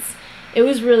 minutes. It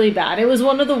was really bad. It was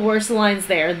one of the worst lines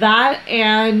there. That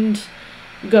and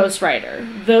Ghost Rider.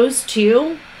 Those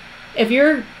two, if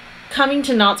you're coming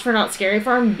to Knott's for Not Scary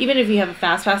Farm, even if you have a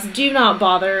Fast Pass, do not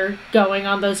bother going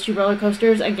on those 2 roller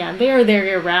coasters. Again, they are there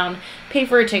year round. Pay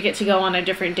for a ticket to go on a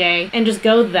different day and just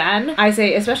go then. I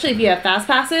say, especially if you have Fast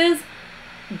Passes,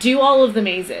 do all of the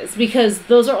mazes, because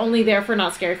those are only there for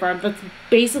Not Scary Farm. That's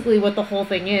basically what the whole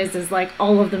thing is like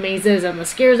all of the mazes and the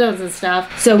scare zones and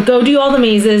stuff. So go do all the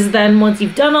mazes, then once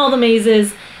you've done all the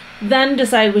mazes, then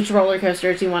decide which roller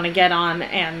coasters you want to get on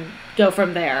and go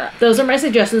from there. Those are my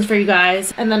suggestions for you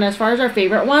guys. And then as far as our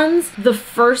favorite ones, the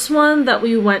first one that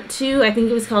we went to, I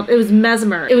think it was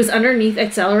Mesmer. It was underneath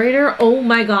Accelerator. Oh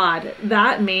my god,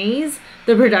 that maze,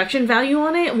 the production value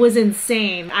on it was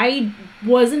insane. I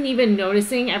wasn't even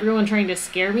noticing everyone trying to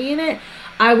scare me in it.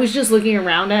 I was just looking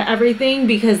around at everything,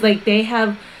 because like they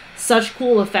have such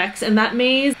cool effects in that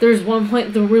maze. There's one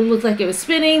point the room looked like it was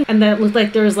spinning, and then it looked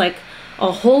like there was like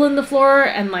a hole in the floor,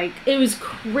 and like it was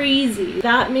crazy.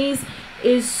 That maze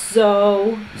is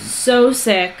so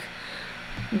sick.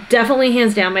 Definitely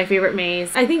hands down my favorite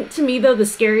maze. I think to me though the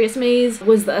scariest maze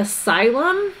was the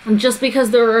Asylum, just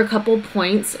because there were a couple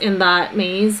points in that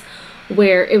maze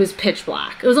where it was pitch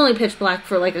black. It was only pitch black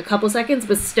for like a couple seconds,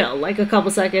 but still like a couple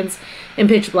seconds in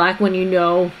pitch black when you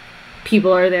know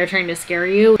people are there trying to scare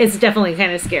you. It's definitely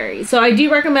kind of scary. So I do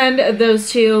recommend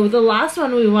those 2. The last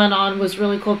one we went on was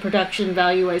really cool production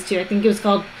value wise too. I think it was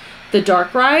called the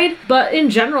Dark Ride. But in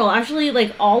general, actually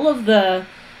like all of the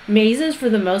mazes for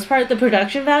the most part, the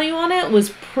production value on it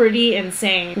was pretty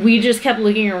insane. We just kept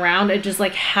looking around at just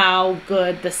like how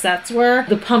good the sets were.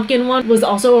 The pumpkin one was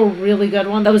also a really good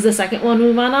one. That was the second one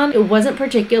we went on. It wasn't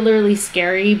particularly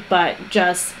scary, but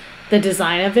just the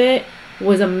design of it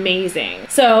was amazing.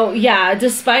 So yeah,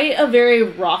 despite a very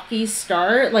rocky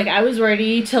start, like I was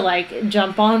ready to like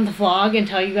jump on the vlog and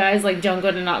tell you guys like don't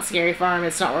go to Not Scary Farm,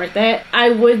 it's not worth it. I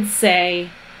would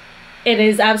say it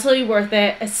is absolutely worth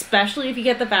it, especially if you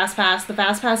get the Fast Pass. The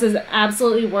Fast Pass is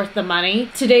absolutely worth the money.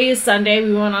 Today is Sunday.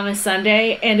 We went on a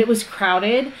Sunday and it was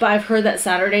crowded, but I've heard that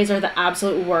Saturdays are the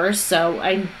absolute worst. So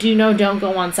I do know don't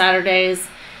go on Saturdays.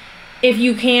 If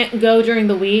you can't go during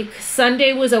the week,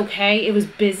 Sunday was okay. It was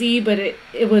busy, but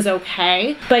it was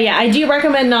okay. But yeah, I do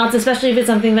recommend Knott's, especially if it's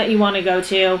something that you want to go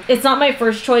to. It's not my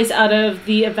first choice out of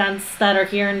the events that are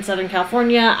here in Southern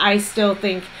California. I still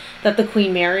think that the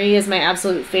Queen Mary is my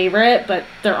absolute favorite, but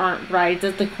there aren't rides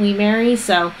at the Queen Mary,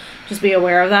 so just be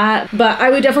aware of that. But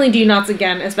I would definitely do Knott's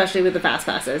again, especially with the Fast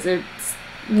Passes. It's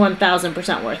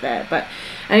 1000% worth it. But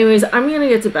anyways, I'm gonna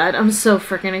get to bed. I'm so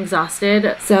freaking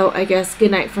exhausted. So I guess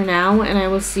good night for now, and I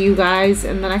will see you guys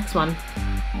in the next one.